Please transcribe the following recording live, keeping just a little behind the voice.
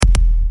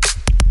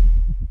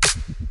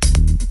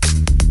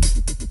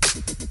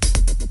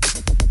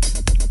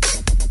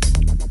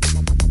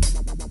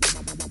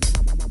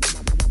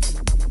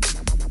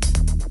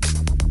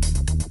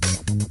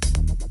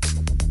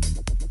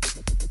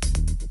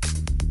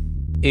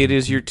It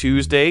is your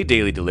Tuesday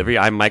Daily Delivery.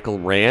 I'm Michael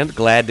Rand.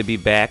 Glad to be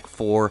back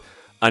for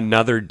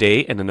another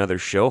day and another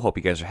show. Hope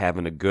you guys are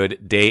having a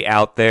good day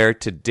out there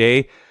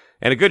today.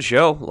 And a good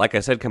show. Like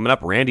I said, coming up,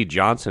 Randy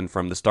Johnson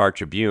from the Star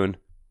Tribune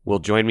will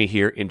join me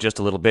here in just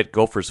a little bit.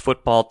 Gophers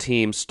football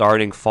team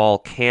starting fall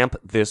camp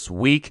this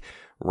week.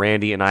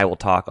 Randy and I will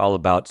talk all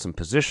about some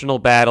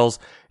positional battles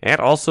and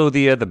also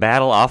the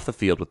battle off the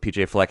field with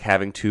PJ Fleck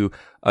having to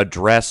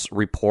address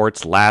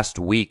reports last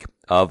week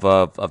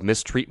of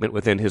mistreatment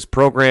within his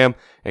program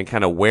and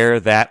kind of where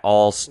that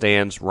all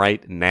stands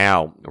right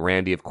now.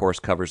 Randy, of course,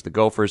 covers the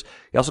Gophers.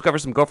 He also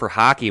covers some Gopher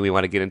hockey. We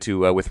want to get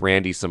into, with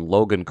Randy, some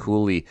Logan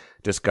Cooley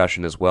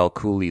discussion as well.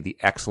 Cooley, the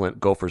excellent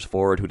Gophers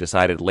forward who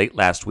decided late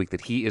last week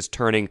that he is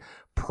turning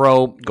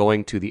pro,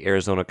 going to the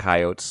Arizona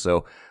Coyotes.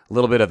 So a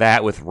little bit of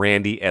that with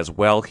Randy as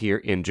well here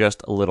in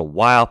just a little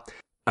while.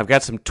 I've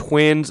got some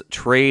Twins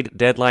trade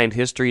deadline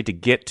history to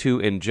get to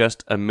in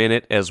just a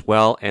minute as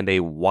well, and a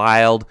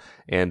Wild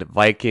and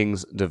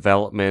Vikings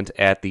development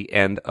at the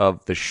end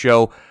of the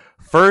show.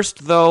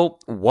 First, though,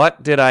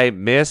 what did I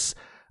miss?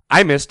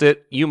 I missed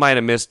it. You might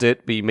have missed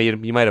it, but you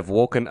might have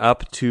woken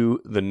up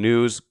to the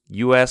news.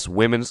 U.S.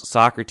 women's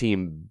soccer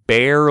team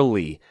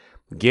barely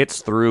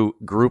gets through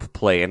group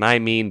play, and I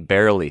mean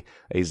barely.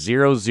 A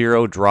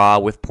 0-0 draw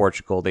with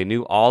Portugal. They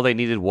knew all they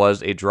needed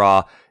was a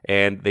draw,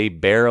 and they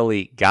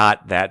barely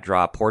got that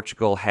draw.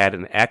 Portugal had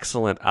an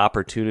excellent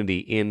opportunity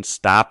in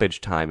stoppage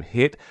time,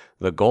 hit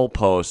the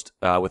goalpost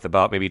with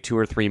about maybe 2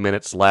 or 3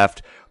 minutes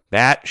left.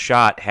 That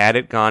shot, had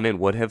it gone in,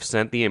 would have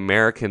sent the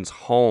Americans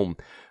home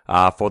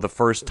for the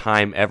first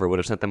time ever. Would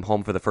have sent them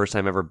home for the first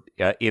time ever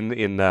in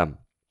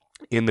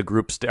the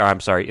group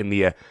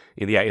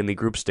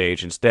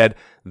stage. Instead,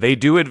 they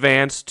do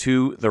advance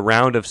to the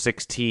round of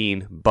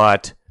 16,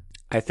 but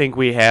I think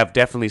we have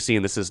definitely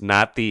seen this is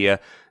not the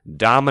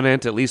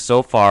dominant, at least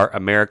so far,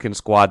 American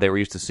squad that we're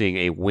used to seeing.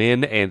 A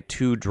win and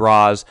 2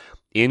 draws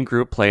in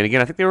group play. And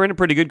again, I think they were in a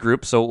pretty good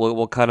group, so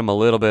we'll cut them a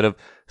little bit of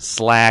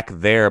slack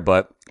there.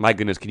 But my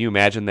goodness, can you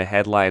imagine the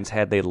headlines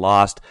had they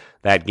lost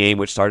that game,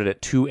 which started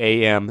at 2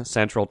 a.m.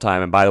 Central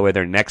Time? And by the way,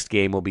 their next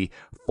game will be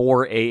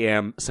 4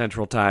 a.m.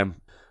 Central Time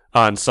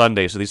on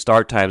Sunday. So these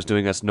start times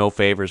doing us no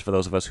favors for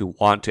those of us who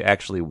want to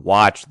actually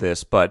watch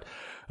this. But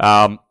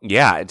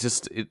it's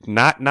just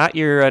not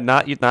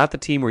the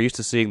team we're used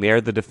to seeing.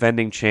 They're the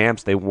defending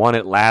champs. They won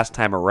it last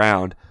time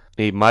around.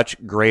 A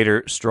much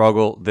greater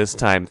struggle this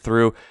time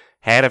through.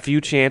 Had a few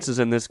chances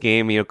in this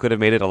game, could have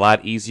made it a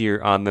lot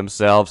easier on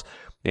themselves.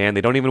 And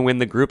they don't even win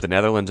the group. The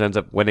Netherlands ends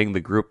up winning the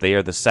group. They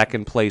are the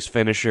second place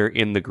finisher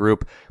in the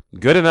group.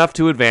 Good enough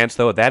to advance,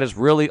 though. That is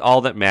really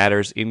all that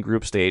matters in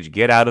group stage.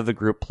 Get out of the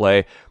group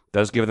play.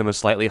 Does give them a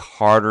slightly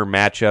harder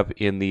matchup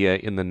in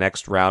the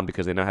next round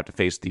because they now have to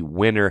face the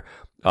winner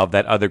of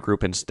that other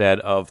group instead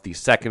of the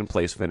second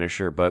place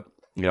finisher. But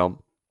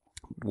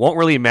won't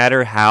really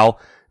matter how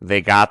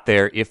they got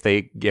there if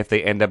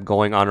they end up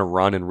going on a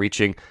run and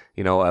reaching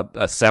a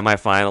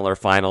semifinal or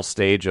final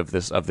stage of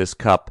this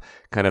cup,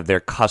 kind of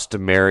their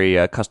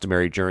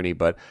customary journey.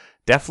 But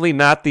definitely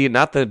not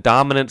the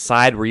dominant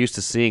side we're used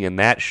to seeing, and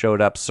that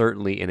showed up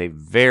certainly in a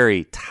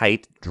very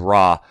tight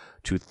draw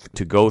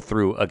to go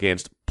through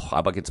against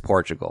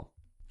Portugal.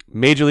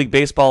 Major League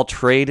Baseball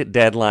trade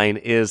deadline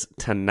is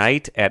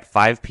tonight at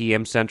 5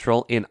 p.m.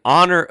 Central. In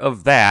honor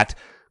of that,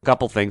 a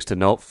couple things to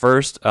note.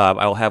 First,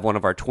 I will have one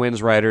of our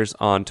Twins writers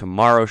on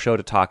tomorrow's show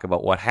to talk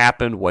about what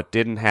happened, what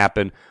didn't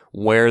happen,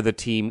 where the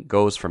team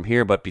goes from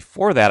here. But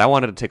before that, I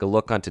wanted to take a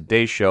look on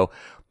today's show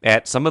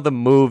at some of the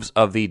moves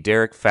of the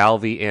Derek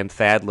Falvey and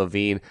Thad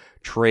Levine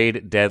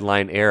trade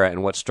deadline era.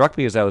 And what struck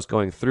me as I was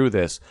going through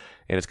this,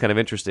 and it's kind of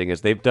interesting,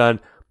 is they've done,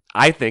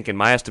 I think, in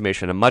my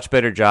estimation, a much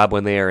better job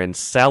when they are in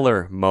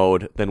seller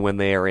mode than when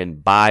they are in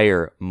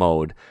buyer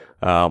mode.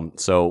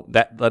 So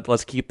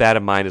let's keep that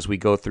in mind as we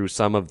go through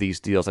some of these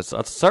deals.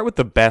 Let's start with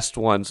the best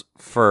ones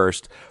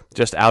first,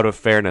 just out of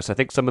fairness. I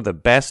think some of the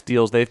best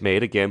deals they've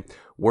made, again,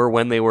 were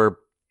when they were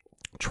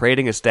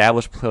trading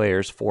established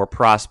players for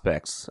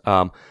prospects.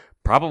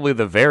 Probably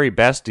the very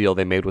best deal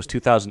they made was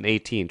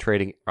 2018,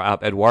 trading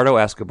Eduardo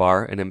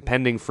Escobar, an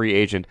impending free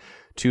agent,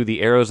 to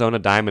the Arizona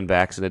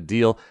Diamondbacks in a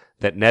deal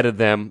that netted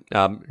them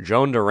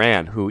Joan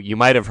Duran, who you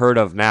might have heard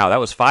of now.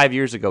 That was 5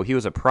 years ago. He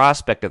was a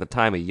prospect at the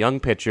time, a young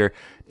pitcher,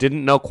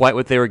 didn't know quite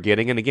what they were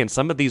getting. And again,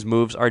 some of these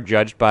moves are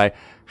judged by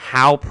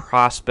how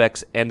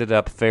prospects ended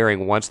up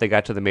faring once they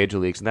got to the major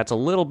leagues. And that's a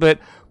little bit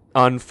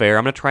unfair.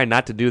 I'm going to try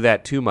not to do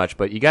that too much,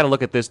 but you got to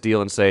look at this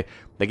deal and say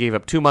they gave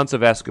up 2 months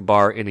of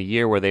Escobar in a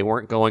year where they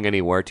weren't going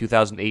anywhere.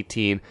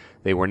 2018,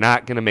 they were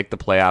not going to make the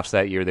playoffs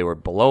that year. They were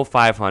below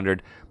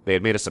 500. They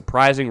had made a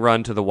surprising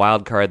run to the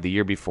wild card the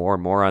year before.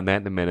 More on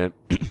that in a minute.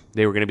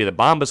 They were going to be the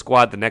Bomba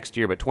squad the next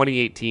year, but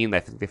 2018,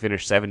 I think they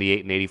finished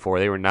 78 and 84.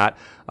 They were not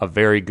a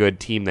very good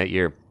team that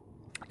year.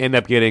 End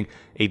up getting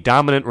a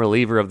dominant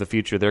reliever of the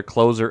future, their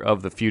closer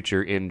of the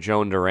future in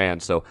Joan Duran.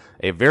 So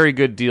a very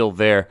good deal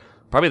there.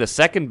 Probably the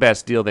second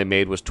best deal they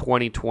made was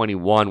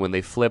 2021 when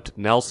they flipped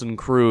Nelson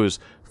Cruz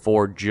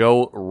for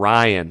Joe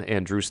Ryan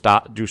and Drew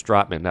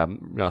Strotman.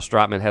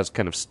 Strotman has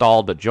kind of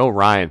stalled, but Joe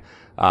Ryan,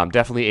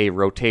 definitely a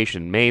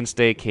rotation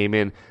mainstay. Came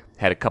in,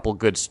 had a couple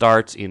good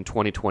starts in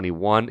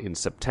 2021 in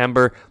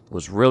September.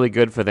 Was really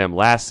good for them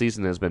last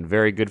season. Has been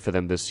very good for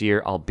them this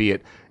year,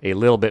 albeit a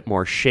little bit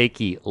more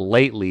shaky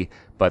lately.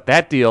 But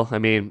that deal, I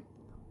mean,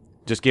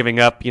 just giving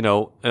up,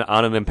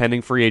 on an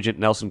impending free agent,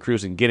 Nelson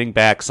Cruz, and getting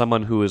back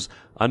someone who is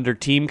under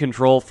team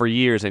control for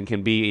years and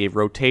can be a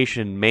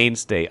rotation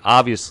mainstay.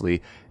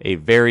 Obviously, a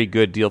very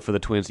good deal for the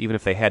Twins, even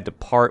if they had to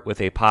part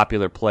with a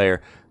popular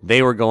player.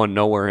 They were going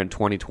nowhere in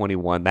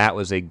 2021. That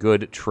was a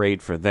good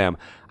trade for them.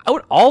 I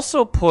would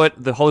also put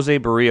the Jose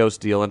Barrios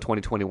deal in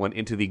 2021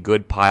 into the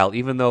good pile,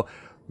 even though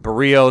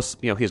Barrios,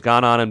 he's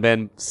gone on and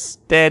been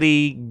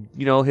steady,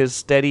 his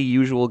steady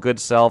usual good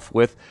self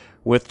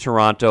with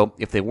Toronto.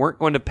 If they weren't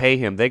going to pay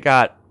him, they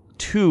got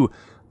two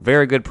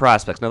very good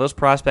prospects. Now, those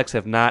prospects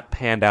have not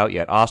panned out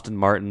yet. Austin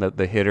Martin,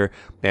 the hitter,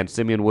 and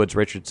Simeon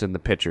Woods-Richardson, the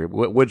pitcher.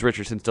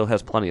 Woods-Richardson still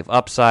has plenty of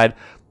upside.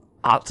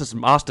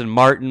 Austin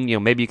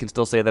Martin, maybe you can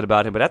still say that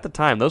about him, but at the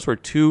time, those were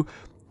two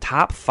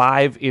top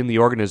 5 in the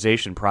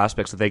organization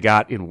prospects that they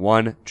got in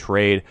one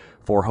trade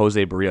for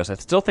Jose Barrios. I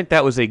still think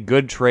that was a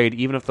good trade,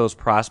 even if those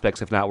prospects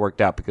have not worked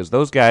out, because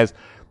those guys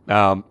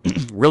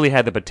really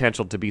had the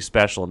potential to be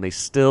special, and they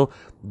still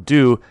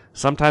do.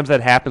 Sometimes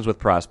that happens with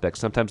prospects.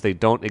 Sometimes they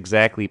don't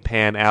exactly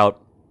pan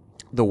out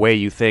the way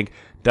you think.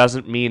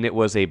 Doesn't mean it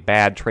was a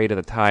bad trade at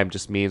the time.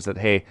 Just means that,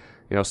 hey,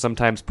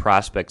 sometimes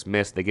prospects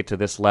miss. They get to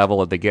this level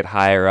or they get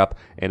higher up,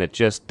 and it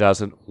just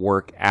doesn't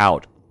work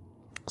out.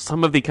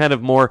 Some of the kind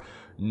of more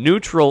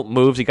neutral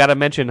moves, you got to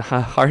mention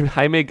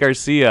Jaime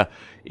Garcia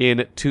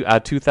in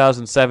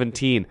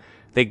 2017.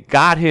 They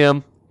got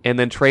him and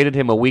then traded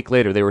him a week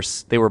later.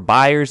 They were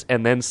buyers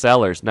and then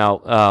sellers.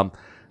 Now,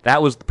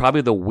 that was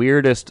probably the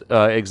weirdest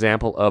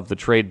example of the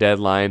trade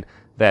deadline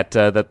that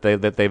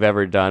they've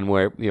ever done,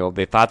 where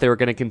they thought they were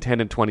going to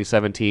contend in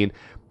 2017.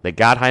 They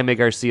got Jaime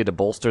Garcia to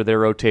bolster their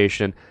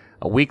rotation.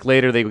 A week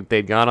later,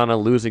 they'd gone on a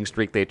losing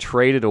streak. They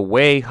traded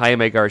away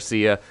Jaime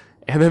Garcia,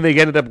 and then they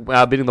ended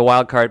up being the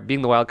wild card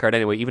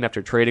anyway, even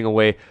after trading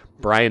away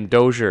Brian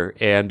Dozier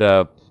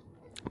and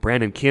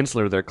Brandon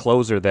Kinsler, their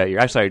closer that year.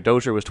 I'm sorry,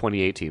 Dozier was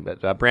 2018,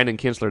 but Brandon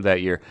Kinsler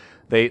that year.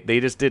 They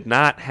just did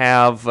not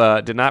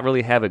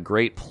really have a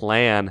great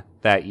plan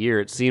that year,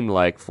 it seemed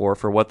like, for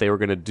what they were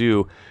going to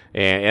do.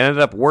 And it ended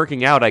up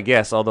working out, I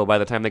guess, although by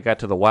the time they got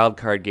to the wild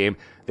card game,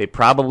 they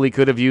probably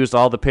could have used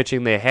all the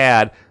pitching they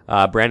had.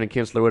 Brandon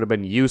Kinsler would have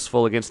been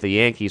useful against the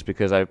Yankees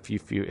because,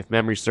 if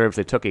memory serves,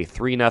 they took a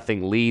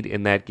 3-0 lead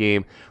in that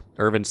game.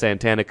 Irvin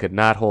Santana could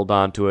not hold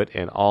on to it,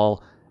 and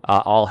all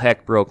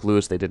heck broke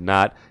loose. They did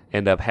not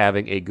end up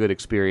having a good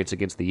experience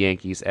against the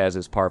Yankees, as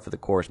is par for the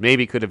course.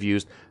 Maybe could have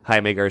used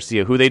Jaime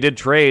Garcia, who they did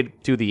trade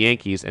to the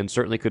Yankees, and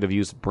certainly could have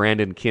used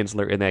Brandon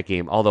Kinsler in that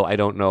game, although I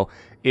don't know,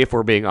 if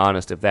we're being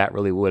honest, if that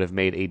really would have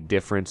made a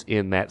difference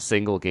in that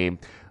single game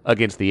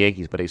against the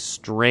Yankees. But a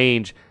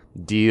strange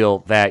deal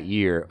that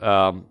year.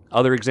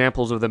 Other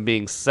examples of them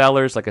being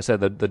sellers, like I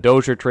said, the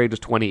Dozier trade was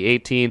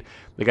 2018.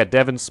 They got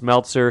Devin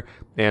Smeltzer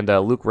and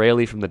Luke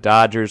Raley from the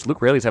Dodgers.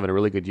 Luke Raley's having a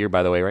really good year,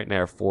 by the way, right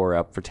now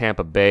for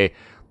Tampa Bay.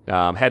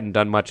 Hadn't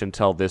done much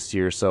until this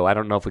year, so I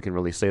don't know if we can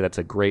really say that's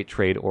a great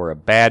trade or a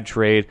bad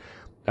trade.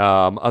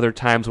 Other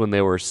times when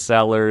they were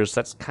sellers,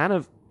 that's kind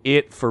of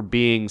it for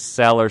being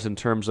sellers in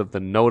terms of the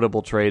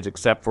notable trades,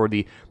 except for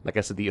the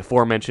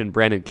aforementioned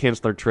Brandon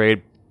Kinsler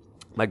trade.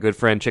 My good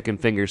friend Chicken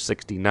Fingers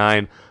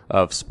 69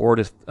 of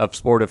Sportive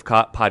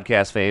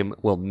podcast fame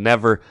will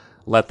never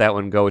let that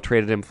one go.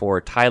 Traded him for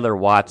Tyler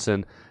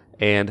Watson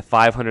and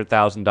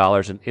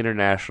 $500,000 in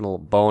international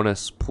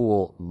bonus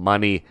pool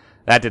money.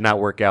 That did not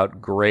work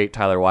out great.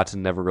 Tyler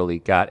Watson never really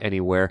got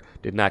anywhere,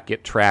 did not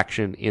get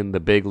traction in the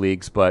big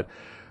leagues, but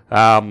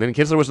then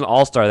Kinsler was an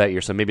all-star that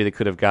year, so maybe they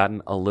could have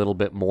gotten a little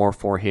bit more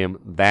for him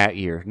that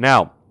year.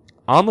 Now,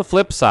 on the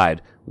flip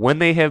side, when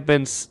they've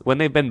been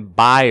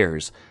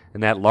buyers,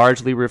 and that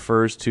largely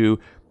refers to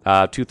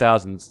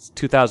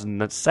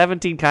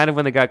 2017, kind of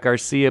when they got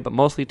Garcia, but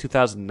mostly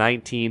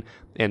 2019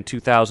 and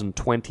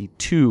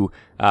 2022.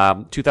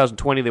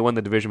 2020 they won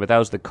the division, but that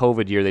was the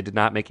COVID year. They did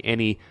not make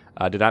any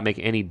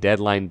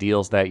deadline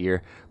deals that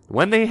year.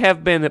 When they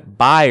have been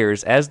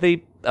buyers, as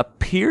they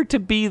appear to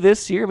be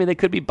this year, I mean, they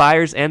could be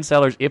buyers and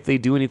sellers if they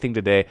do anything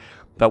today,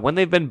 but when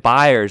they've been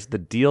buyers, the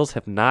deals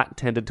have not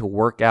tended to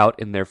work out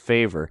in their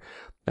favor.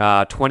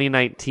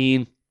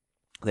 2019,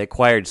 they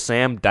acquired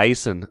Sam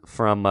Dyson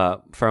from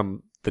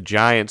the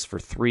Giants for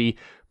 3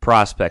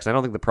 prospects. I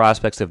don't think the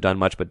prospects have done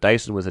much, but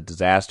Dyson was a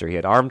disaster. He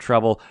had arm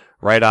trouble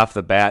right off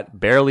the bat,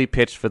 barely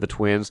pitched for the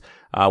Twins,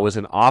 was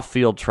in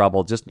off-field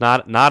trouble, just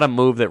not a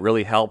move that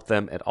really helped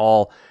them at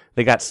all.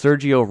 They got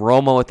Sergio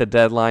Romo at the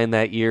deadline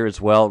that year as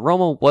well.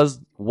 Romo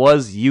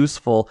was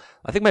useful.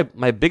 I think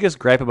my biggest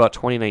gripe about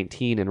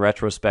 2019 in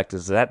retrospect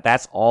is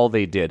that's all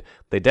they did.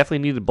 They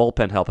definitely needed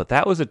bullpen help, but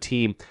that was a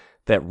team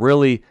that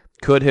really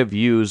could have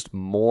used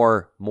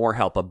more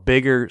help, a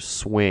bigger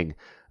swing.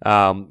 They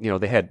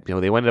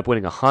ended up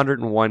winning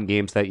 101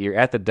 games that year.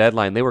 At the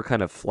deadline, they were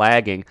kind of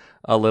flagging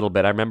a little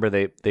bit. I remember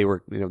they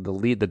were,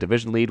 the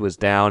division lead was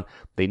down.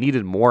 They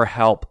needed more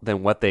help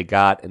than what they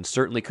got, and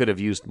certainly could have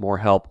used more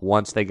help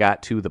once they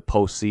got to the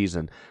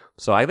postseason.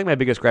 So I think my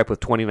biggest gripe with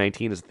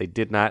 2019 is that they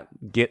did not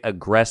get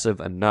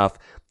aggressive enough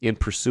in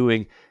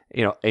pursuing,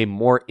 a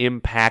more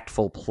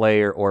impactful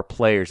player or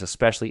players,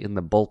 especially in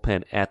the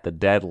bullpen at the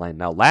deadline.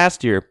 Now,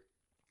 last year,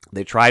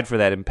 they tried for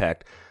that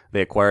impact.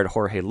 They acquired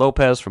Jorge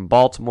Lopez from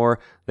Baltimore.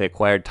 They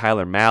acquired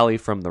Tyler Mahle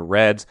from the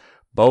Reds.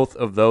 Both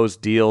of those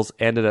deals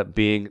ended up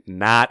being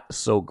not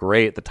so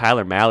great. The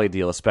Tyler Mahle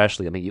deal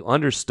especially. I mean, you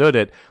understood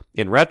it.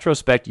 In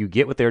retrospect, you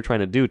get what they were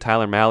trying to do.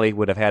 Tyler Mahle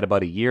would have had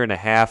about a year and a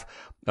half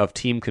of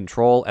team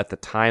control at the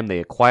time they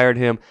acquired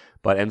him,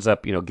 but ends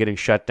up, getting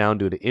shut down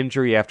due to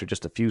injury after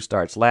just a few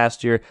starts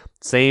last year.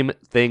 Same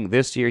thing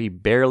this year. He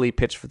barely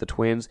pitched for the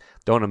Twins.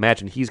 Don't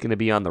imagine he's going to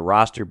be on the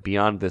roster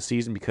beyond this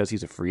season because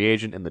he's a free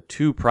agent. And the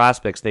two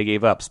prospects they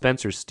gave up,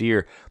 Spencer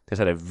Steer has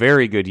had a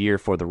very good year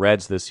for the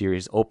Reds this year.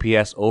 His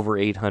OPS over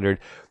 800,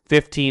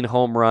 15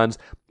 home runs,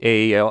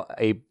 a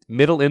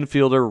middle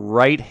infielder,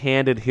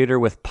 right-handed hitter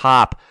with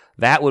pop.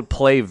 That would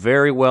play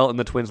very well in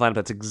the Twins lineup.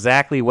 That's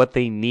exactly what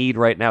they need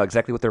right now,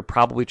 exactly what they're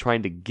probably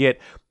trying to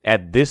get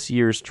at this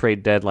year's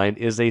trade deadline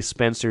is a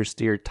Spencer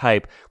Steer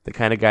type, the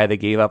kind of guy they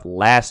gave up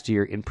last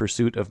year in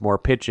pursuit of more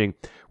pitching,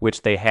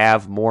 which they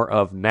have more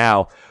of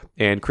now.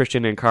 And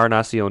Christian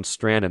Encarnacion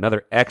Strand,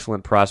 another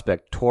excellent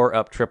prospect, tore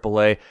up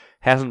AAA,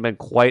 hasn't been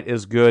quite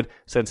as good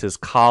since his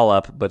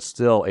call-up, but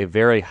still a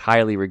very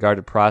highly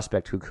regarded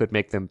prospect who could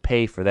make them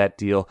pay for that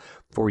deal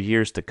for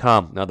years to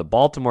come. Now, the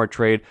Baltimore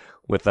trade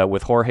with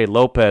Jorge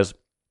Lopez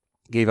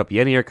gave up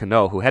Yenier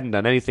Cano, who hadn't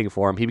done anything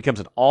for him. He becomes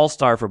an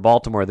all-star for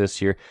Baltimore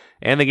this year,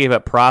 and they gave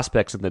up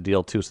prospects in the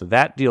deal too, so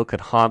that deal could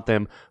haunt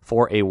them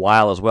for a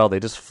while as well. They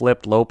just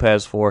flipped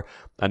Lopez for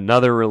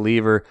another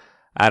reliever.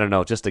 I don't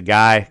know, just a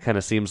guy, kind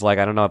of seems like,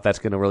 I don't know if that's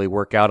going to really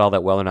work out all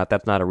that well or not.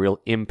 That's not a real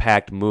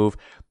impact move.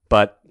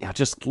 But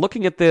just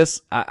looking at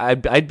this,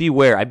 I'd be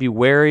wary. I'd be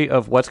wary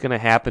of what's going to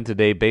happen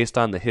today based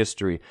on the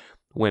history.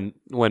 When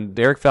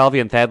Derek Falvey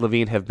and Thad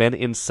Levine have been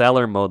in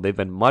seller mode, they've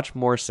been much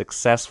more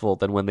successful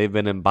than when they've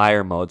been in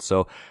buyer mode.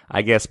 So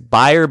I guess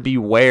buyer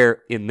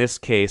beware in this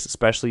case,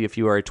 especially if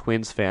you are a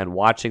Twins fan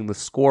watching the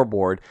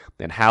scoreboard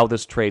and how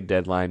this trade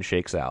deadline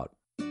shakes out.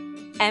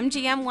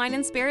 MGM Wine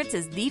and Spirits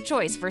is the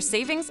choice for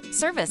savings,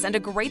 service, and a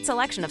great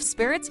selection of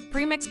spirits,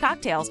 premixed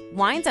cocktails,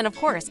 wines, and of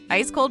course,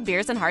 ice-cold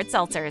beers and hard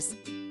seltzers.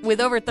 With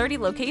over 30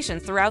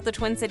 locations throughout the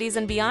Twin Cities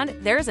and beyond,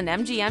 there's an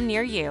MGM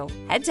near you.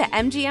 Head to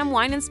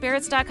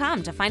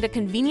MGMWineandSpirits.com to find a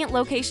convenient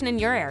location in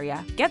your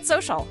area. Get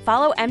social.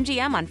 Follow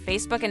MGM on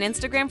Facebook and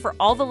Instagram for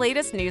all the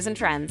latest news and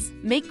trends.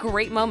 Make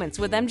great moments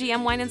with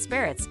MGM Wine and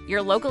Spirits,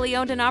 your locally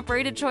owned and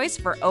operated choice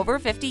for over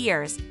 50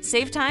 years.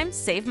 Save time,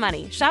 save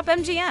money. Shop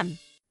MGM.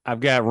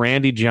 I've got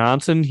Randy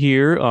Johnson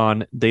here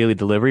on Daily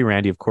Delivery.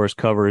 Randy, of course,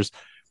 covers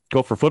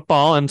Gopher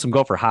football and some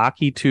Gopher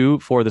hockey, too,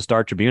 for the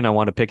Star Tribune. I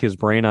want to pick his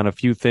brain on a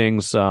few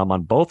things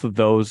on both of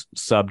those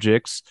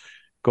subjects.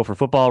 Gopher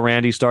football,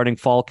 Randy, starting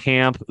fall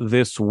camp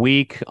this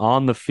week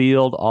on the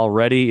field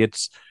already.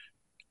 It's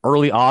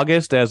early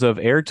August as of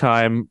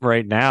airtime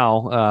right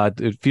now.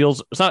 It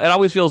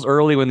always feels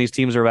early when these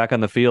teams are back on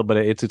the field, but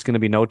it's going to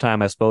be no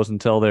time, I suppose,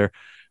 until they're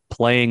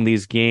playing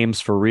these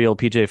games for real.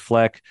 PJ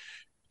Fleck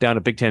down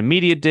at Big Ten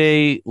Media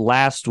Day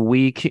last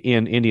week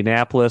in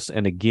Indianapolis,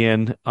 and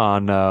again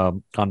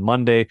on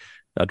Monday,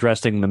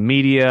 addressing the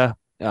media.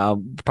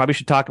 Probably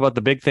should talk about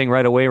the big thing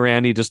right away,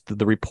 Randy. Just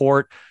the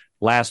report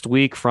last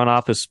week, Front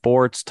Office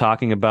Sports,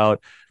 talking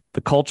about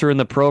the culture in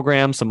the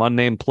program, some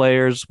unnamed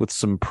players with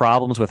some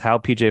problems with how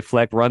PJ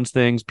Fleck runs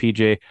things,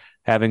 PJ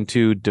having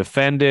to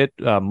defend it,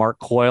 Mark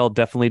Coyle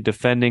definitely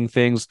defending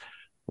things.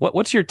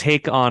 What's your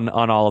take on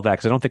all of that?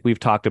 Because I don't think we've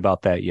talked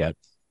about that yet.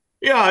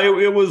 Yeah,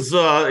 it was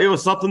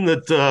something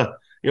that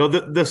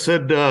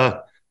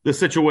this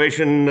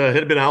situation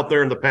had been out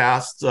there in the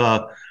past.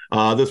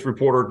 This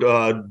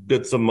reporter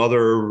did some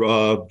other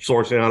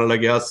sourcing on it, I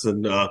guess,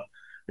 and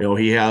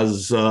he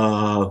has 6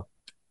 or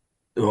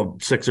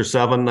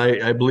 7,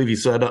 I believe he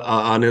said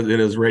in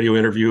his radio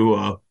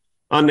interview,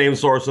 unnamed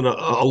source and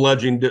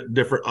alleging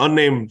different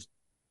unnamed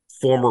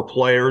former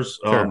players.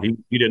 Sure.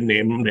 He didn't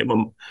name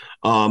them,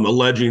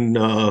 alleging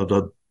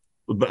the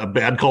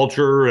bad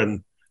culture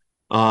and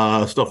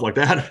stuff like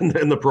that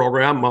in the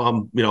program.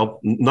 None of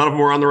them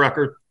were on the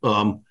record.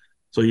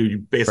 So you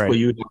basically right.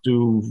 You have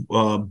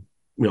to,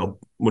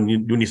 when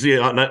you see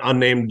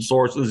unnamed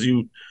sources,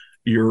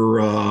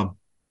 your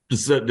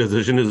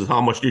decision is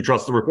how much do you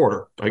trust the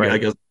reporter. I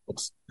guess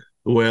that's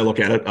the way I look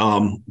at it.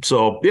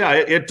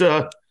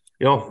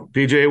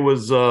 PJ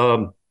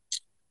was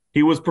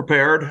he was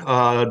prepared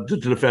to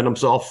defend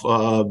himself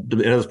in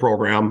his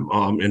program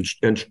in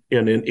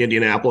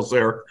Indianapolis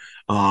there.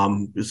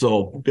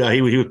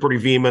 He was pretty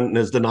vehement in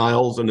his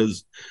denials and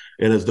his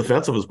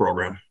defense of his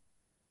program.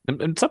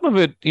 And some of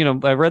it,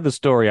 I read the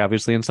story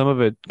obviously, and some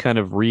of it kind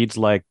of reads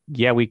like,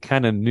 yeah, we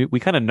kind of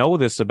know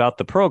this about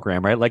the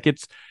program, right? Like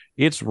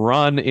it's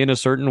run in a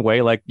certain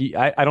way. Like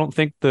I don't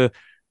think the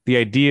the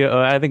idea,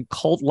 I think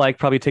cult-like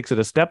probably takes it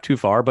a step too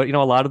far, but,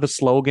 a lot of the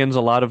slogans,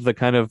 a lot of the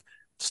kind of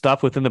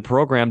stuff within the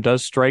program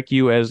does strike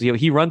you as,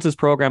 he runs his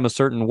program a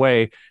certain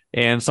way,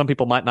 and some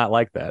people might not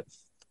like that.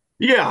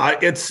 Yeah,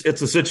 it's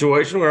a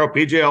situation where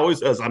PJ always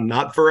says, "I'm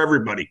not for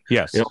everybody."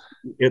 Yes,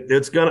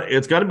 it's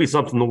gonna be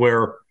something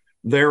where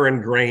they're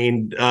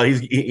ingrained.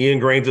 He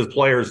ingrains his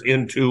players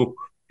into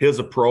his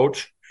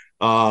approach,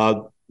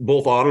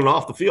 both on and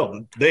off the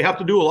field. They have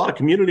to do a lot of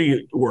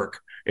community work,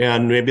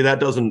 and maybe that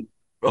doesn't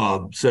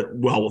sit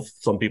well with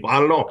some people.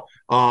 I don't know.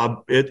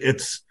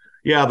 It's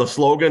the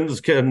slogans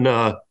can.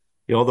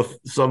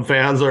 Some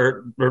fans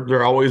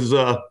they're always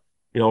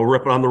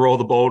ripping on the row of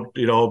the boat.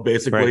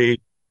 Basically. Right.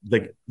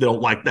 They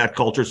don't like that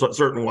culture. So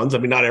certain ones. I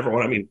mean, not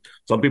everyone. I mean,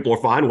 some people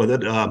are fine with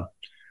it.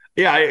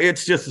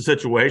 It's just a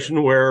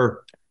situation where,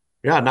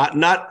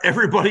 not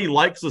everybody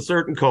likes a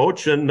certain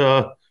coach, and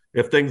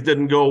if things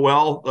didn't go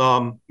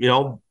well,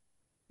 it'll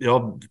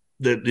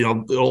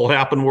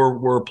happen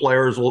where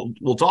players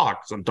will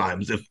talk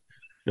sometimes if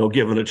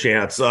given a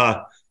chance.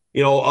 A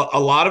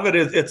lot of it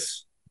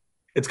is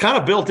it's kind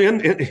of built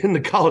in the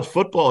college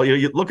football.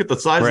 You look at the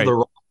size of the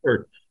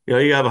roster.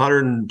 You have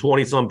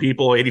 120 some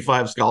people,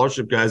 85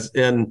 scholarship guys,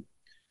 and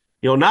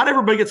not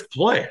everybody gets to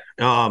play.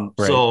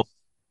 So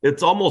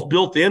it's almost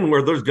built in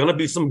where there's going to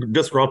be some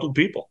disgruntled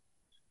people,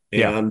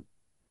 and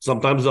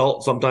sometimes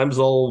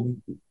they'll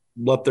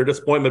let their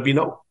disappointment be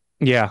known.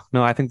 Yeah,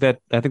 no, I think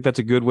that's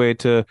a good way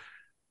to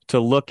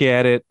look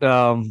at it.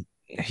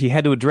 He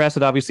had to address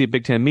it obviously at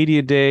Big Ten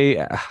Media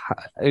Day.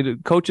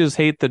 Coaches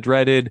hate the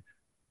dreaded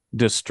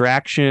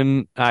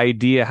distraction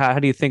idea. How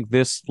do you think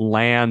this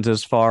lands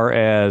as far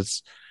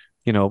as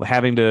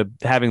having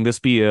this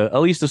be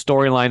at least a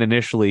storyline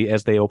initially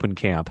as they open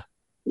camp?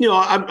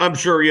 I'm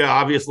sure. Yeah,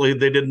 obviously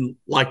they didn't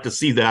like to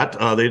see that.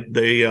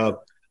 The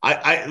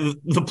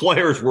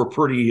players were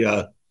pretty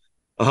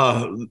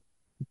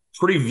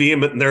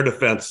vehement in their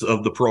defense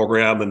of the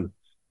program, and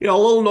a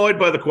little annoyed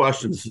by the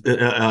questions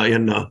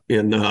in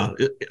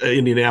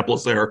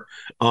Indianapolis. There,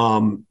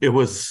 it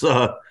was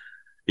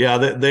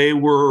they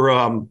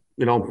were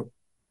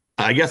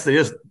I guess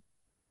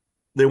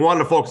they wanted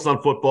to focus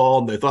on football,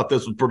 and they thought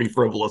this was pretty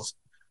frivolous.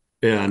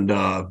 And,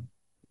 there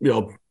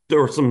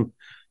were some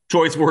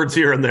choice words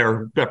here and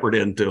there peppered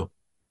in too.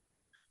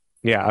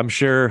 Yeah, I'm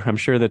sure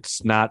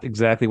that's not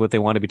exactly what they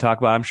want to be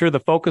talking about. I'm sure the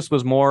focus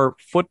was more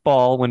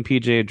football when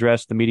PJ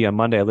addressed the media on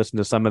Monday. I listened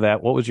to some of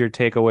that. What was your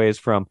takeaways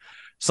from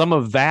some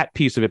of that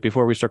piece of it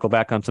before we circle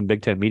back on some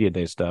Big Ten Media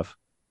Day stuff?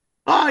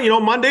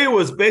 Monday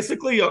was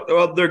basically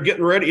they're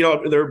getting ready.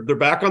 They're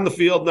back on the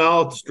field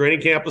now.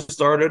 Training camp has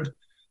started.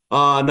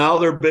 Now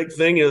their big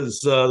thing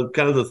is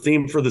kind of the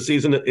theme for the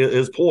season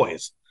is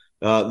poise.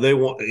 They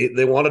want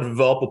to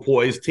develop a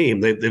poise team.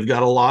 They've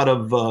got a lot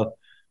of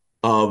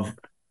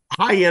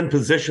high end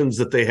positions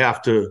that they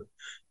have to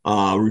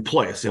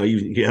replace.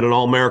 You had an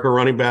All-American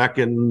running back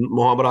in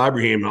Mohamed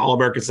Ibrahim, an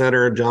All-American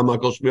center in John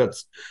Michael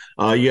Schmitz.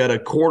 You had a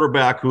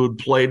quarterback who had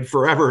played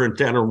forever in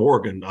Tanner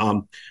Morgan,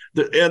 and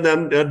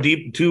then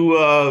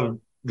two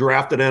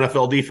drafted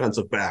NFL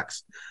defensive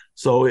backs.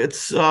 So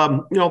it's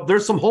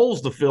there's some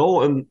holes to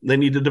fill, and they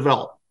need to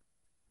develop.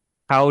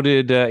 How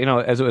did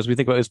as we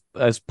think about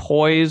as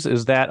poise,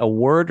 is that a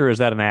word or is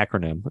that an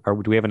acronym?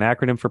 Or do we have an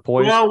acronym for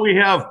poise? Well, we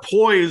have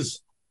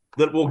poise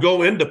that will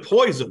go into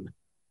poison,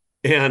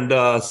 and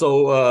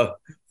so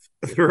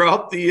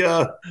throughout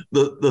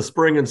the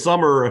spring and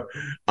summer,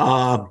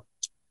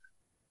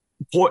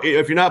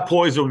 if you're not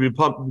poised, it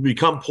will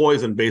become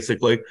poison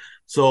basically.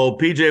 So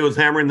PJ was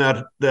hammering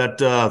that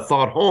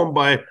thought home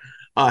by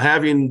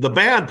having the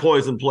band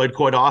Poison played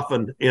quite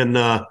often in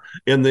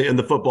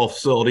the football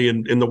facility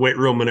and in the weight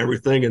room and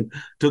everything, and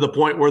to the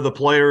point where the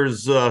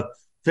players say,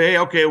 "Hey,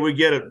 okay, we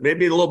get it.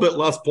 Maybe a little bit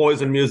less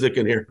Poison music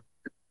in here."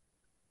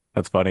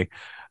 That's funny.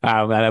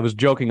 I was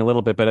joking a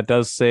little bit, but it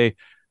does say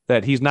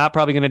that he's not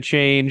probably going to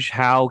change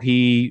how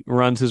he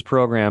runs his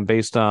program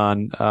based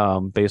on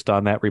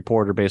that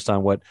report, or based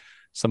on what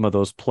some of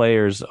those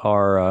players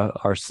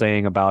are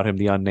saying about him.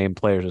 The unnamed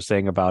players are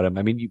saying about him.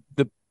 I mean,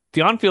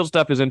 the on-field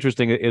stuff is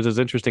as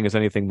interesting as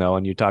anything, though.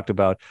 And you talked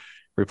about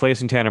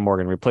replacing Tanner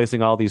Morgan,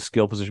 replacing all these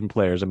skill position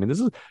players. I mean,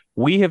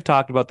 we have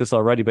talked about this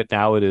already, but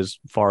now it is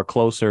far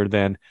closer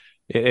than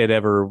it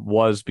ever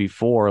was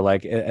before.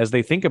 Like, as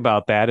they think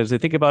about that, as they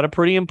think about a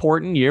pretty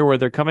important year where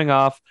they're coming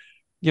off,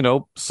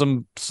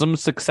 some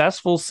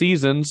successful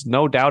seasons,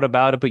 no doubt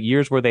about it, but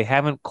years where they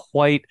haven't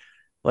quite,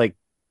 like,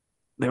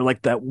 they're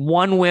like that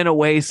one win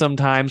away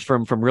sometimes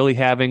from really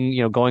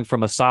having, going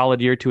from a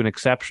solid year to an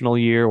exceptional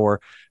year,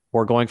 or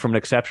going from an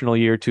exceptional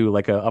year to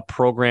like a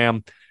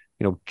program,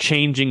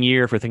 changing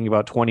year, if we're thinking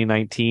about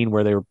 2019,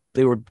 where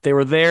they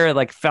were there,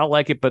 like felt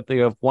like it, but they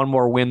have one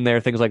more win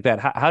there, things like that.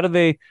 How do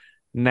they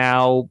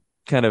now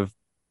kind of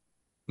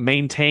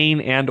maintain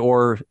and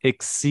or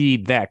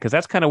exceed that? Because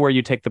that's kind of where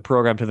you take the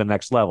program to the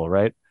next level,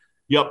 right?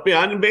 Yep.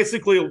 Yeah. And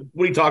basically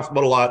what he talks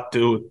about a lot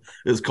too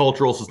is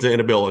cultural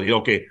sustainability.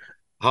 Okay.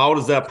 How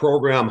does that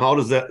program, how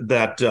does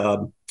that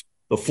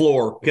the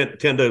floor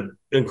tend to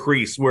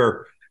increase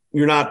where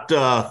you're not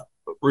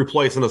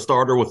replacing a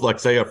starter with, like,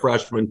 say, a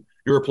freshman.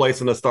 You're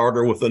replacing a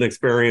starter with an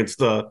experienced,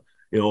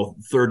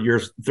 third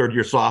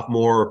year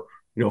sophomore,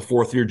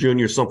 fourth year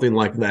junior, something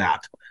like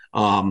that.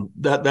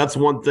 That's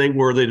one thing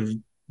where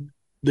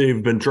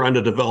they've been trying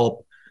to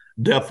develop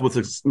depth with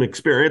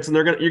experience, and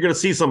you're gonna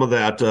see some of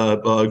that.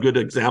 A good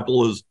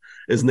example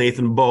is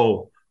Nathan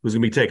Bowe, who's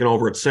going to be taking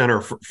over at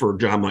center for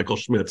John Michael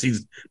Schmitz.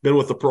 He's been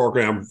with the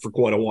program for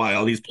quite a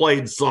while. He's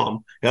played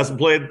some. He hasn't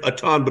played a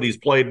ton, but he's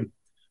played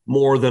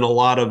more than a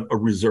lot of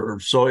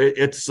reserves. So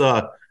it's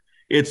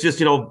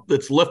just,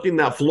 it's lifting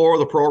that floor of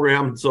the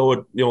program.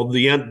 So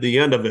the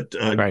end of it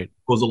right.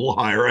 was a little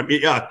higher. I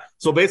mean, yeah.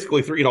 So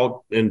basically,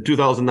 in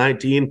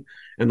 2019,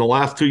 in the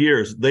last 2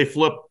 years, they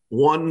flipped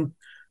one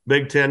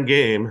Big Ten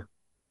game.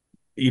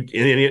 In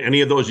any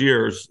of those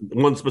years,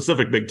 one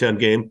specific Big Ten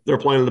game, they're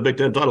playing in the Big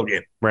Ten title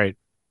game. Right.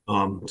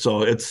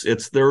 So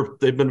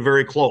they've been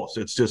very close.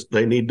 It's just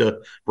they need to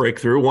break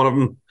through. One of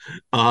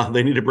them,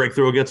 they need to break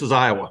through against is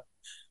Iowa.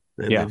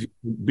 And they've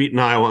beaten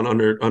Iowa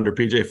under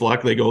PJ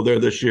Fleck. They go there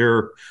this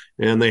year,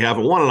 and they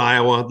haven't won in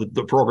Iowa.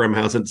 The program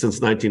hasn't since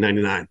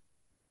 1999.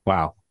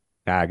 Wow,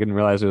 I didn't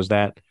realize it was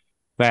that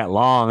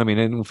long. I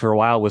mean, for a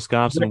while,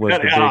 Wisconsin was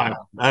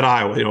at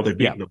Iowa. They've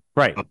beaten them.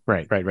 Right.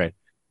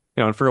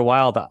 And for a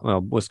while,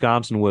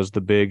 Wisconsin was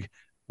the big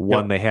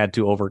one they had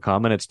to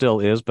overcome, and it still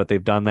is, but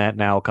they've done that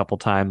now a couple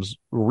times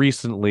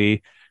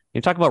recently.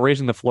 You talk about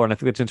raising the floor, and I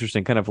think it's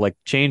interesting, kind of like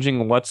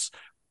changing what's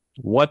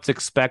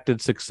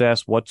expected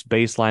success, what's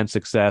baseline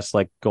success,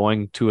 like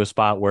going to a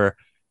spot where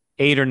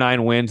 8 or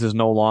 9 wins is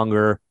no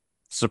longer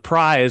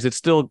surprise. It's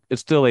still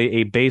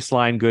a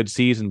baseline good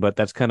season, but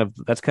that's kind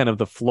of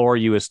the floor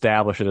you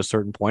establish at a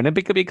certain point.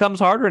 It becomes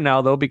harder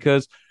now, though,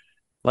 because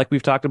like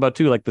we've talked about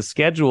too, like the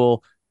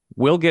schedule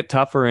will get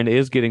tougher and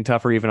is getting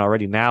tougher even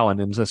already now.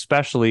 And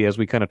especially as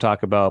we kind of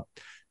talk about,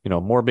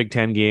 more Big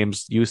Ten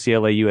games,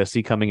 UCLA,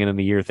 USC coming in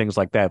the year, things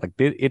like that. Like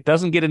it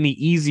doesn't get any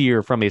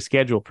easier from a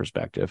schedule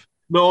perspective.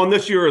 No, and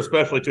this year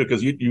especially too,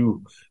 because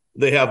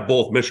they have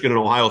both Michigan and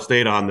Ohio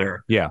State on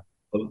there. Yeah.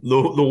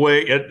 The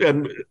way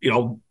and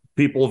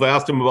people have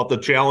asked him about the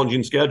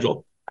challenging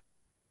schedule.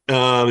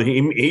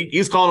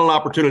 He's calling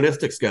an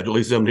opportunistic schedule.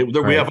 He said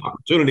we have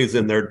opportunities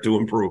in there to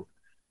improve.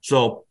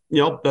 So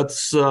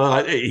that's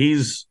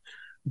he's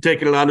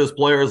taking it on his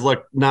players,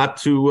 like not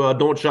to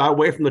don't shy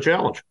away from the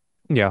challenge.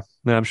 Yeah,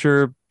 and I'm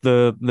sure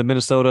the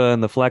Minnesota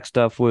and the Fleck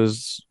stuff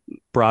was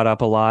brought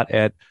up a lot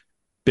at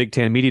Big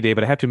Ten Media Day,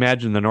 but I have to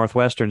imagine the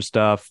Northwestern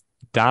stuff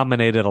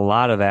dominated a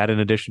lot of that. In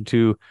addition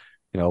to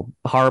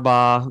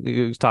Harbaugh,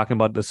 he was talking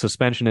about the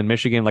suspension in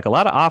Michigan, like a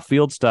lot of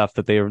off-field stuff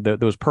that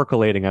was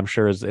percolating, I'm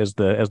sure, as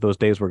those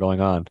days were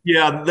going on.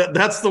 Yeah,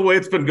 that's the way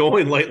it's been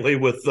going lately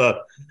with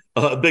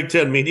Big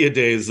Ten Media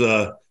Days.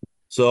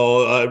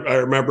 So I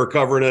remember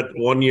covering it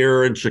one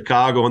year in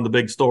Chicago, and the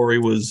big story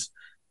was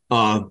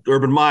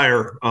Urban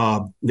Meyer,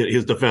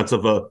 his defense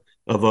of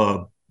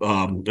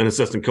an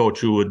assistant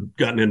coach who had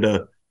gotten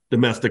into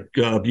domestic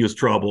abuse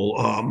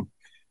trouble.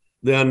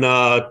 Then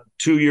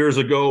 2 years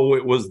ago,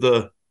 it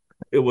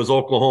was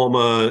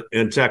Oklahoma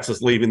and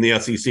Texas leaving the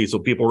SEC, so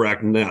people were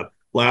acting that.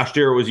 Last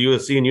year it was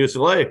USC and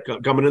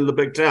UCLA coming into the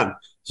Big Ten,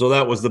 so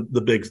that was the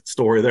big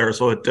story there.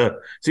 So it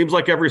seems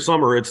like every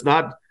summer it's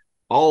not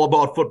all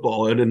about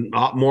football, and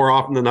more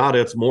often than not,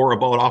 it's more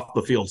about off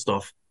the field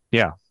stuff.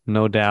 Yeah,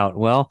 no doubt.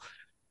 Well,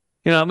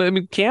 I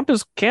mean, camp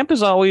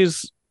is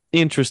always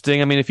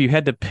interesting. I mean, if you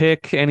had to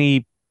pick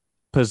any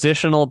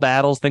positional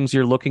battles, things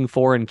you're looking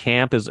for in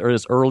camp as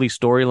early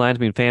storylines, I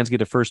mean, fans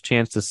get a first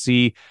chance to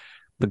see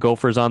the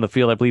Gophers on the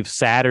field, I believe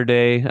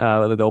Saturday,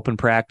 the open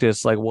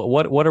practice. Like,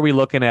 what are we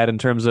looking at in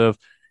terms of,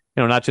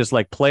 not just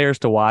like players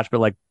to watch, but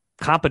like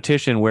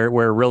competition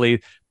where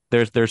really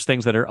there's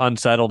things that are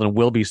unsettled and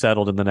will be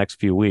settled in the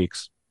next few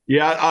weeks?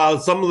 Yeah,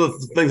 some of the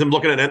things I'm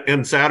looking at,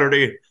 and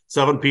Saturday,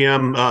 7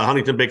 p.m.,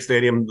 Huntington Big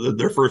Stadium,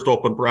 their first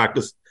open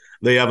practice.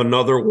 They have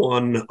another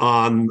one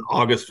on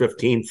August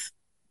 15th. I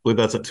believe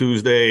that's a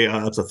Tuesday.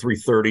 It's a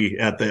 3:30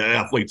 at the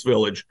Athletes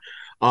Village.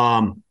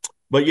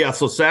 But yeah,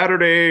 so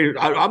Saturday,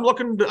 I'm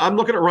looking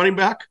at running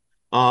back.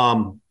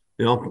 Some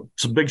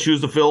big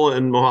shoes to fill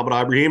in Mohamed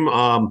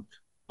Ibrahim.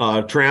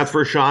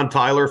 Transfer Sean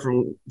Tyler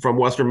from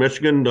Western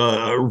Michigan,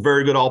 a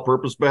very good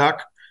all-purpose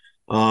back.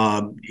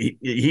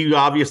 He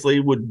obviously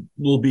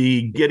will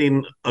be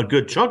getting a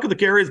good chunk of the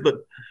carries, but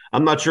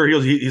I'm not sure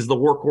he's the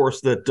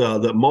workhorse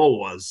that Mo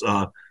was.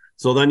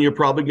 So then you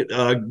probably get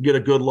a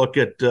good look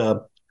at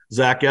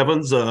Zach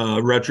Evans,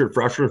 redshirt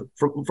freshman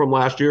from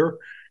last year.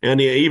 And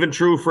even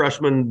true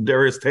freshman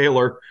Darius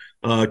Taylor,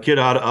 kid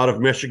out of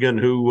Michigan,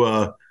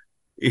 who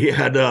he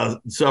had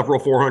several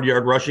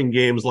 400-yard rushing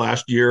games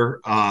last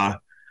year.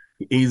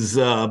 He's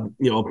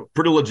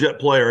pretty legit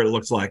player, it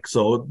looks like.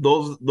 So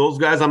those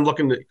guys, I'm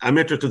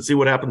interested to see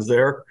what happens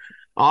there.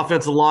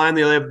 Offensive line,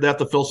 they have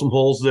to fill some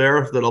holes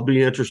there. That'll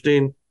be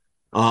interesting.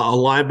 A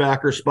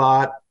linebacker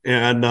spot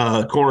and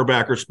a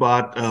cornerbacker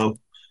spot.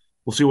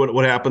 We'll see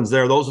what happens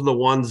there. Those are the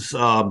ones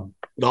I'll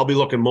be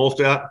looking most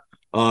at.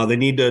 They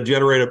need to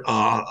generate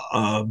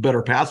a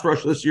better pass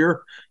rush this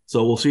year.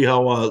 So we'll see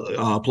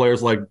how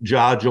players like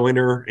Ja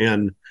Joyner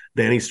and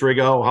Danny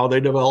Strigo, how they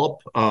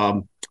develop.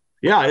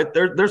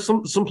 There's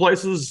some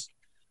places.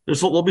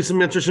 There'll be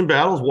some interesting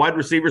battles. Wide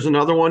receivers,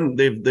 another one.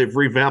 They've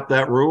revamped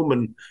that room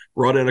and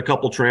brought in a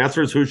couple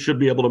transfers who should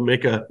be able to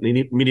make an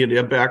immediate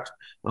impact.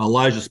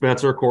 Elijah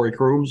Spencer, Corey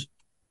Crooms.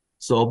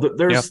 So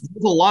there's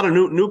a lot of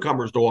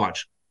newcomers to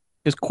watch.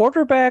 Is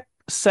quarterback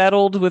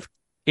settled with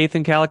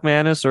Ethan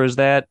Kaliakmanis, or is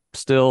that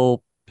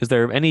still? Is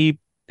there any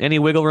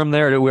wiggle room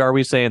there? Or are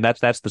we saying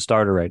that's the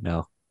starter right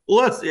now?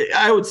 Well,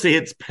 I would say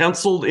it's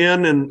penciled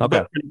in and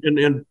okay.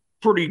 and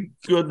pretty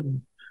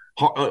good,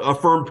 a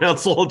firm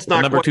pencil. It's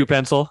not number 2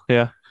 pencil.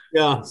 Yeah.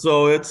 Yeah.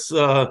 So it's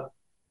I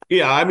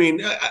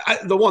mean,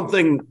 the one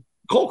thing,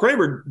 Cole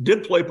Kramer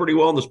did play pretty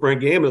well in the spring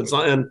game,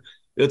 and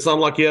it's not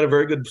like he had a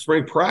very good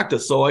spring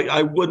practice. So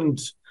I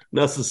wouldn't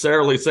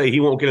necessarily say he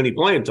won't get any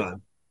playing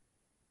time.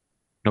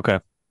 Okay.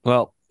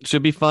 Well,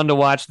 should be fun to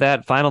watch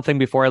that. Final thing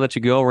before I let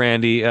you go,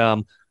 Randy.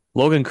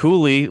 Logan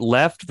Cooley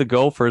left the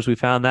Gophers. We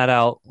found that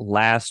out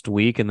last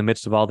week in the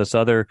midst of all this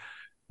other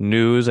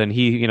news, and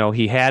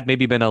he had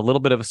maybe been a little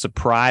bit of a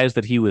surprise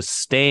that he was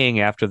staying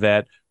after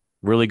that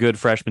really good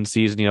freshman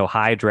season,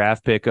 high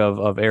draft pick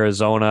of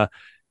Arizona.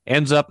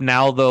 Ends up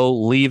now, though,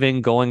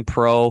 leaving, going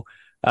pro.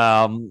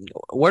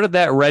 Where did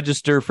that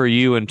register for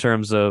you in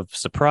terms of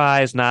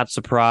surprise, not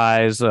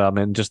surprise,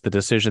 and just the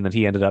decision that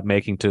he ended up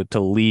making to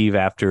leave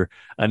after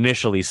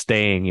initially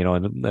staying,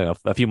 and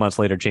a few months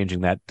later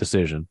changing that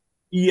decision?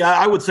 Yeah,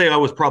 I would say I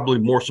was probably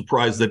more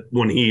surprised that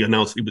when he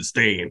announced he was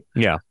staying.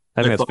 Yeah,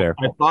 I think that's fair.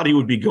 I thought he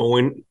would be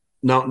going.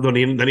 Now, then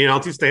he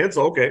announced he's staying.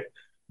 So okay,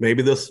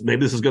 maybe this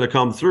is going to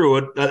come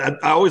through. I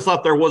always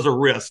thought there was a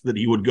risk that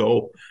he would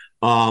go.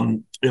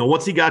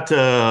 Once he got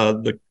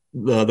to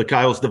the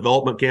Coyotes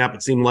development camp,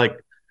 it seemed like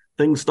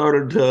things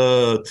started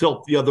to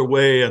tilt the other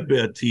way a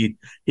bit. He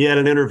had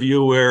an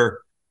interview where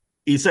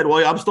he said,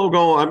 "Well, I'm still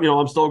going.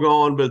 I'm still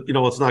going, but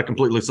it's not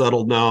completely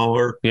settled now."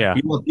 Or yeah,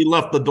 he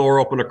left the door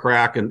open a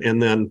crack,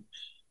 and then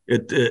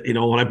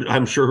and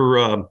I'm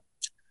sure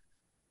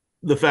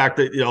the fact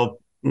that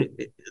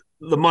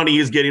the money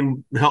he's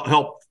getting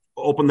help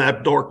open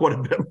that door quite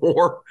a bit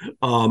more.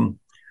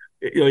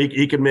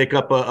 He can make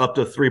up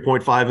to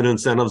 3.5 in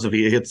incentives if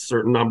he hits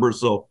certain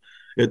numbers. So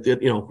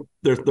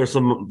there's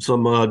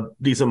some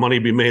decent money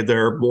to be made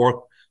there,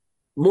 more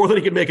than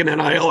he can make in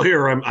NIL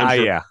here. I'm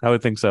sure. Yeah, I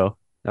would think so.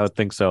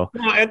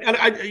 And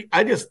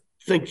I just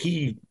think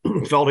he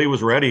felt he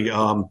was ready.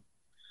 One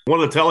of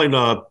the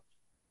telling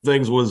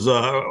things was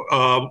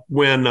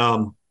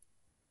when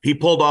he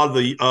pulled out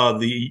of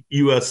the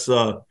U.S.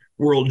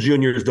 World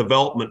Juniors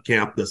development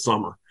camp this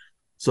summer.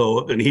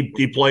 So, and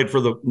he played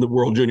for the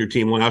World Junior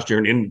team last year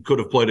and could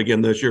have played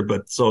again this year,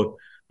 but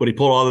he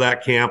pulled out of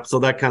that camp. So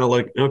that kind of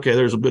like, okay,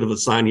 there's a bit of a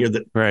sign here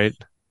that right,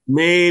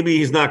 maybe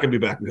he's not going to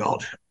be back in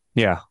college.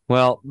 Yeah.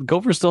 Well,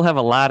 Gophers still have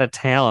a lot of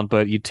talent,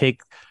 but you kind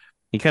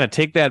of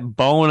take that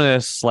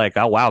bonus, like,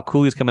 oh wow,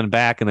 Cooley's coming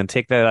back, and then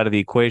take that out of the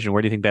equation.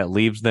 Where do you think that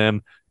leaves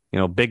them?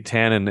 Big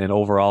Ten and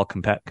overall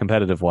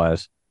competitive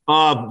wise.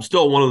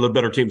 Still one of the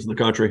better teams in the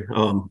country.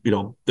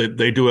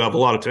 They do have a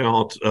lot of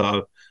talent.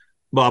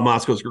 Bob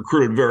Mosko's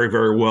recruited very,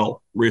 very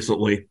well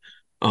recently,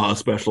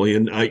 especially,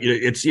 and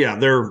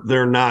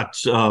they're not.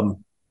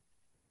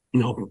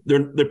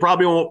 They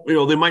probably won't.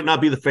 They might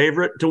not be the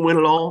favorite to win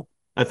it all.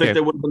 I think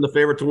they would have been the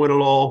favorite to win it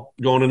all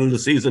going into the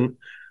season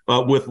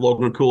with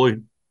Logan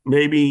Cooley.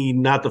 Maybe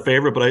not the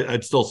favorite, but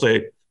I'd still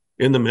say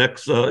in the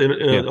mix. I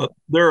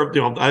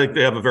think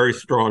they have a very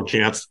strong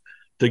chance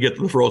to get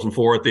to the Frozen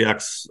Four at the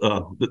X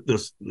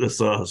this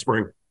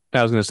spring.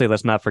 I was going to say,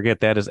 let's not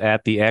forget that is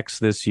at the X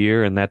this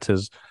year, and that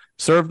has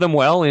served them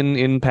well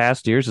in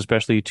past years,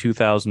 especially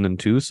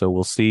 2002. So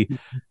we'll see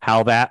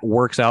how that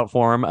works out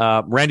for him.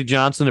 Randy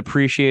Johnson,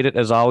 appreciate it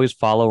as always.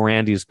 Follow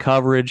Randy's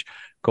coverage.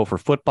 Go for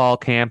football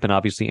camp and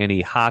obviously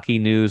any hockey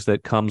news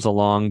that comes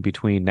along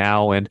between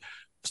now and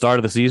start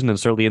of the season and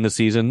certainly in the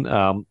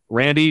season.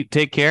 Randy,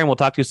 take care, and we'll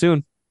talk to you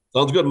soon.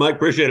 Sounds good, Mike.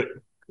 Appreciate it.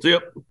 See you.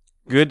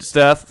 Good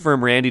stuff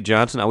from Randy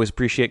Johnson. Always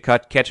appreciate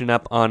catching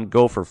up on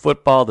Gopher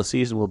football. The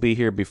season will be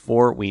here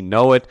before we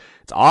know it.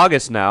 It's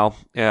August now.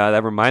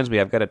 That reminds me,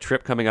 I've got a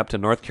trip coming up to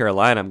North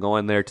Carolina. I'm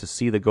going there to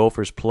see the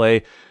Gophers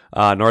play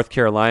North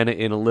Carolina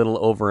in a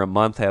little over a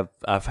month. I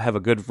have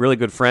a really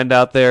good friend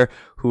out there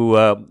who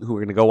we're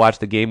going to go watch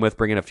the game with,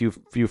 bringing a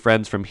few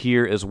friends from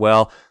here as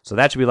well. So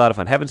that should be a lot of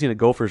fun. Haven't seen a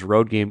Gophers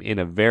road game in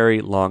a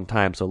very long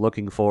time, so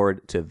looking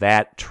forward to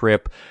that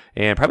trip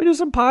and probably do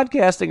some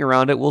podcasting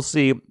around it. We'll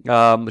see.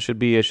 It should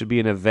be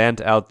an event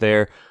out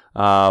there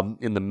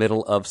in the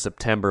middle of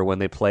September when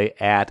they play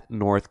at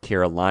North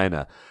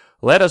Carolina.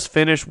 Let us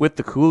finish with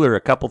the cooler.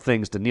 A couple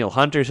things. Danielle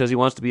Hunter says he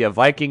wants to be a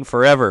Viking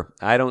forever.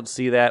 I don't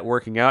see that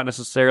working out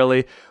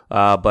necessarily,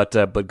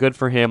 but good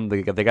for him.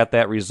 They got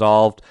that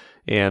resolved.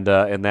 and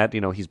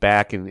that he's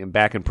back and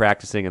back in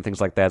practicing and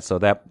things like that. So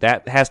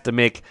that has to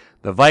make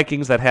the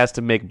Vikings, that has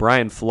to make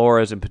Brian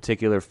Flores in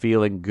particular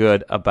feeling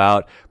good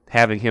about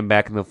having him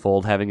back in the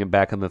fold, having him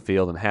back on the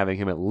field, and having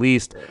him at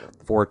least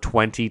for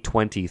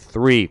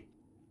 2023.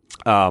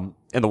 And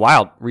the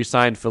Wild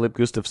re-signed Filip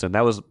Gustafsson.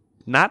 That was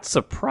not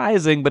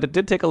surprising, but it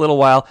did take a little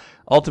while.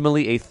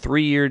 Ultimately, a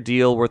 3-year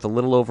deal worth a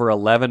little over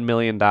 $11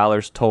 million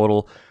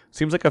total.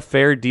 Seems like a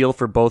fair deal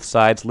for both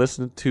sides.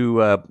 Listen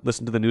to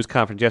the news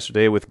conference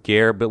yesterday with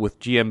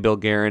GM Bill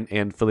Guerin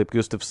and Filip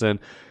Gustafsson.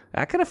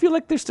 I kind of feel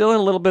like they're still in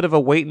a little bit of a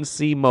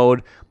wait-and-see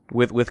mode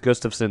with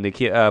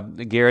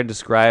Gustafsson. Guerin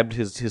described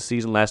his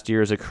season last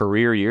year as a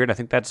career year, and I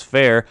think that's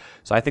fair.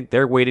 So I think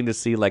they're waiting to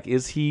see,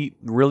 is he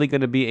really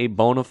going to be a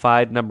bona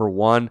fide number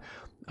one?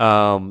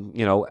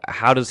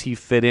 How does he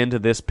fit into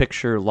this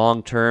picture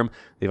long term?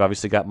 They've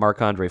obviously got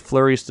Marc-Andre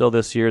Fleury still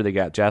this year. They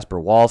got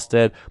Jasper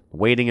Wallstedt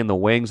waiting in the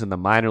wings in the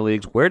minor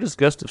leagues. Where does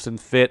Gustafsson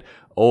fit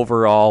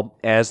overall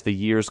as the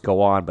years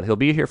go on? But he'll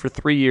be here for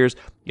 3 years.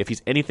 If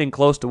he's anything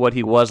close to what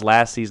he was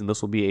last season,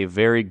 this will be a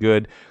very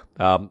good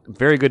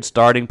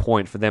starting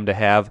point for them to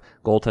have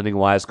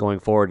goaltending-wise going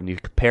forward. And you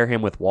compare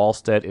him with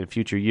Wallstedt in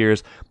future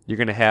years, you're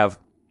going to have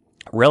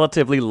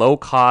relatively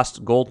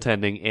low-cost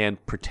goaltending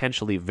and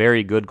potentially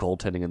very good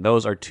goaltending, and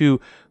those are two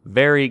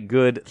very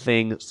good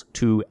things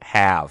to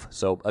have.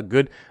 So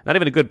not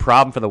even a good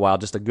problem for the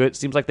Wild, just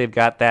seems like they've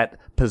got that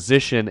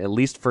position, at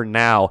least for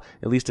now,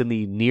 at least in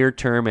the near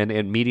term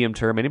and medium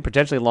term, and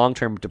potentially long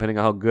term, depending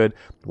on how good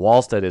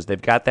Wallstedt is.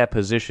 They've got that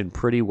position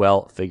pretty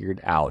well figured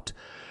out.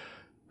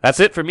 That's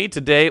it for me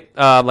today.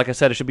 Like I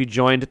said, I should be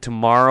joined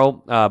tomorrow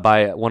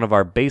by one of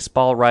our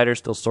baseball writers,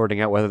 still sorting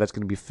out whether that's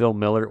going to be Phil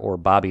Miller or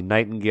Bobby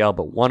Nightingale,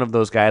 but one of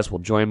those guys will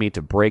join me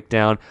to break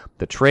down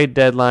the trade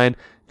deadline.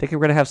 I think we're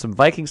going to have some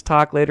Vikings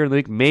talk later in the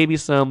week, maybe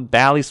some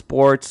Bally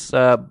Sports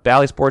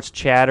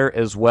chatter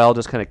as well,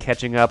 just kind of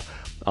catching up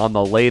on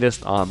the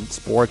latest on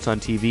sports on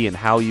TV and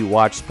how you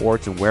watch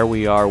sports and where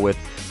we are with,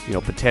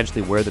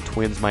 potentially where the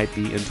Twins might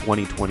be in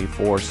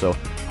 2024. So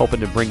hoping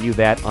to bring you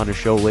that on a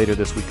show later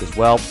this week as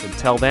well.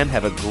 Until then,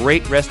 have a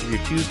great rest of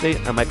your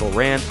Tuesday. I'm Michael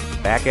Rand,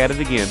 back at it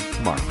again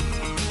tomorrow.